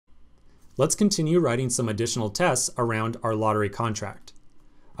Let's continue writing some additional tests around our lottery contract.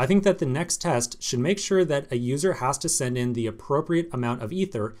 I think that the next test should make sure that a user has to send in the appropriate amount of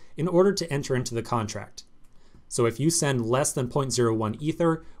ether in order to enter into the contract. So if you send less than 0.01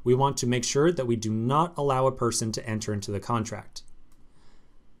 ether, we want to make sure that we do not allow a person to enter into the contract.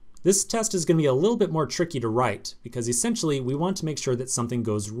 This test is going to be a little bit more tricky to write because essentially we want to make sure that something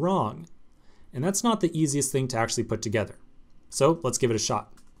goes wrong. And that's not the easiest thing to actually put together. So let's give it a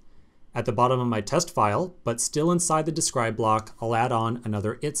shot. At the bottom of my test file, but still inside the describe block, I'll add on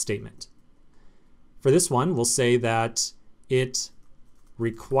another it statement. For this one, we'll say that it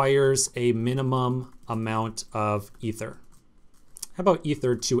requires a minimum amount of ether. How about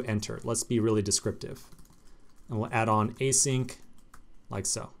ether to enter? Let's be really descriptive. And we'll add on async like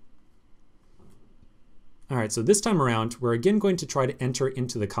so. All right, so this time around, we're again going to try to enter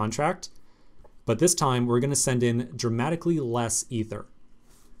into the contract, but this time we're going to send in dramatically less ether.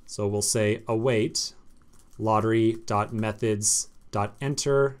 So we'll say await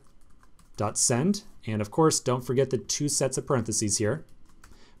lottery.methods.enter.send. And of course, don't forget the 2 sets of parentheses here.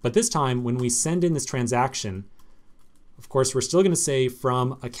 But this time, when we send in this transaction, of course, we're still going to say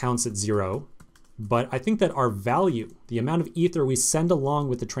from accounts at 0. But I think that our value, the amount of ether we send along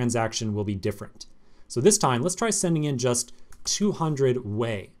with the transaction, will be different. So this time, let's try sending in just 200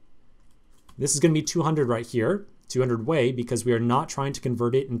 Wei. This is going to be 200 right here. 200 Wei, because we are not trying to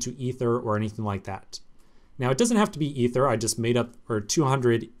convert it into ether or anything like that. Now it doesn't have to be ether, I just made up, or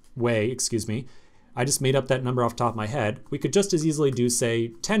 200 Wei, excuse me. I just made up that number off the top of my head. We could just as easily do, say,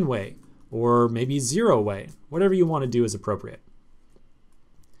 10 Wei, or maybe 0 Wei. Whatever you want to do is appropriate.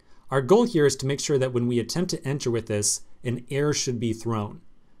 Our goal here is to make sure that when we attempt to enter with this, an error should be thrown.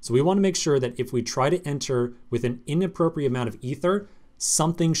 So we want to make sure that if we try to enter with an inappropriate amount of ether,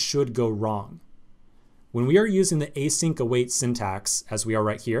 something should go wrong. When we are using the async await syntax, as we are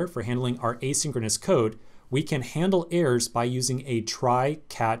right here, for handling our asynchronous code, we can handle errors by using a try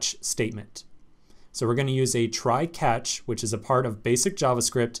catch statement. So we're going to use a try catch, which is a part of basic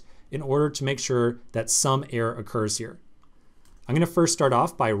JavaScript, in order to make sure that some error occurs here. I'm going to first start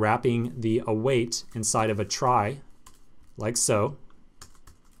off by wrapping the await inside of a try, like so.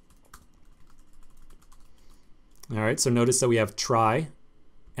 All right, so notice that we have try,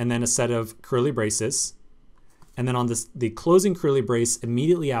 and then a set of curly braces. And then on the closing curly brace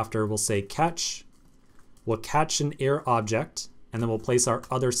immediately after, we'll say catch. We'll catch an error object, and then we'll place our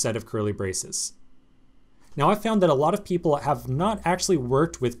other set of curly braces. Now I found that a lot of people have not actually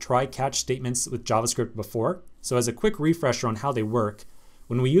worked with try catch statements with JavaScript before. So as a quick refresher on how they work,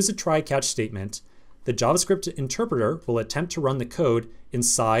 when we use a try catch statement, the JavaScript interpreter will attempt to run the code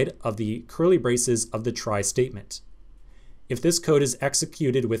inside of the curly braces of the try statement. If this code is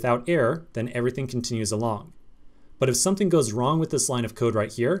executed without error, then everything continues along. But if something goes wrong with this line of code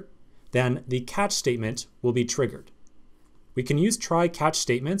right here, then the catch statement will be triggered. We can use try catch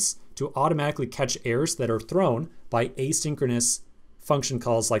statements to automatically catch errors that are thrown by asynchronous function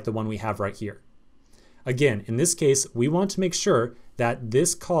calls like the one we have right here. Again, in this case, we want to make sure that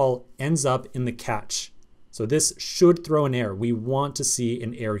this call ends up in the catch. So this should throw an error. We want to see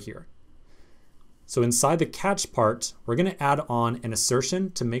an error here. So inside the catch part, we're going to add on an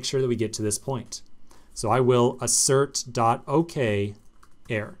assertion to make sure that we get to this point. So I will assert.ok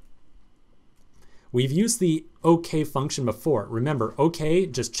error. We've used the OK function before. Remember, OK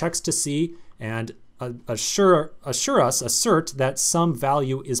just checks to see and assert that some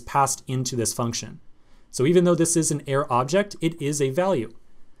value is passed into this function. So even though this is an error object, it is a value.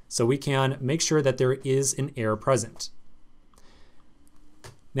 So we can make sure that there is an error present.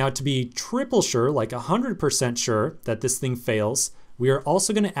 Now to be triple sure, like 100% sure that this thing fails, we are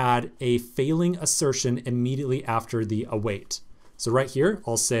also going to add a failing assertion immediately after the await. So right here,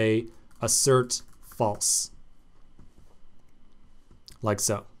 I'll say assert false, like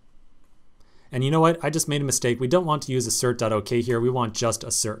so. And you know what? I just made a mistake. We don't want to use assert.ok here. We want just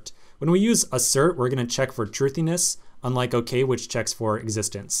assert. When we use assert, we're going to check for truthiness, unlike OK, which checks for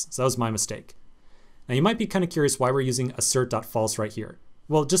existence. So that was my mistake. Now you might be kind of curious why we're using assert.false right here.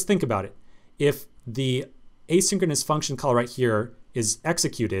 Well, just think about it. If the asynchronous function call right here is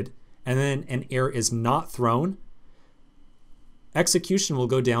executed and then an error is not thrown, execution will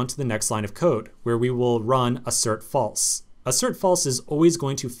go down to the next line of code where we will run assert false. Assert false is always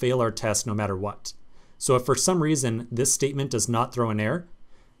going to fail our test no matter what. So if for some reason this statement does not throw an error,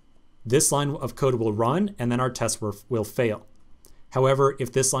 this line of code will run and then our test will fail. However,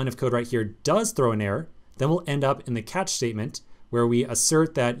 if this line of code right here does throw an error, then we'll end up in the catch statement where we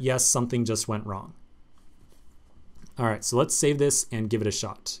assert that yes, something just went wrong. All right, so let's save this and give it a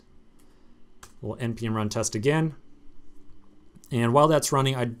shot. We'll npm run test again. And while that's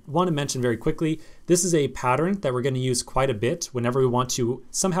running, I want to mention very quickly, this is a pattern that we're going to use quite a bit whenever we want to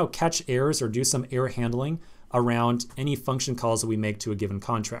somehow catch errors or do some error handling around any function calls that we make to a given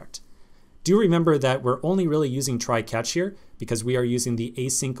contract. Do remember that we're only really using try catch here because we are using the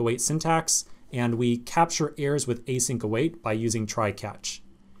async await syntax, and we capture errors with async await by using try catch.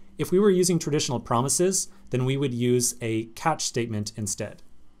 If we were using traditional promises, then we would use a catch statement instead.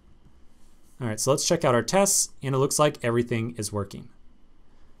 All right, so let's check out our tests, and it looks like everything is working.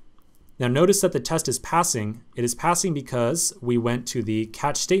 Now notice that the test is passing. It is passing because we went to the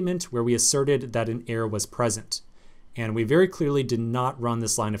catch statement where we asserted that an error was present. And we very clearly did not run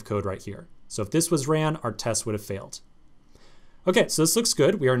this line of code right here. So if this was ran, our test would have failed. Okay, so this looks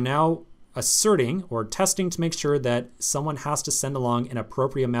good. We are now asserting or testing to make sure that someone has to send along an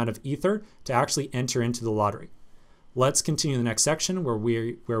appropriate amount of ether to actually enter into the lottery. Let's continue the next section where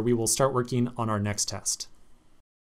we will start working on our next test.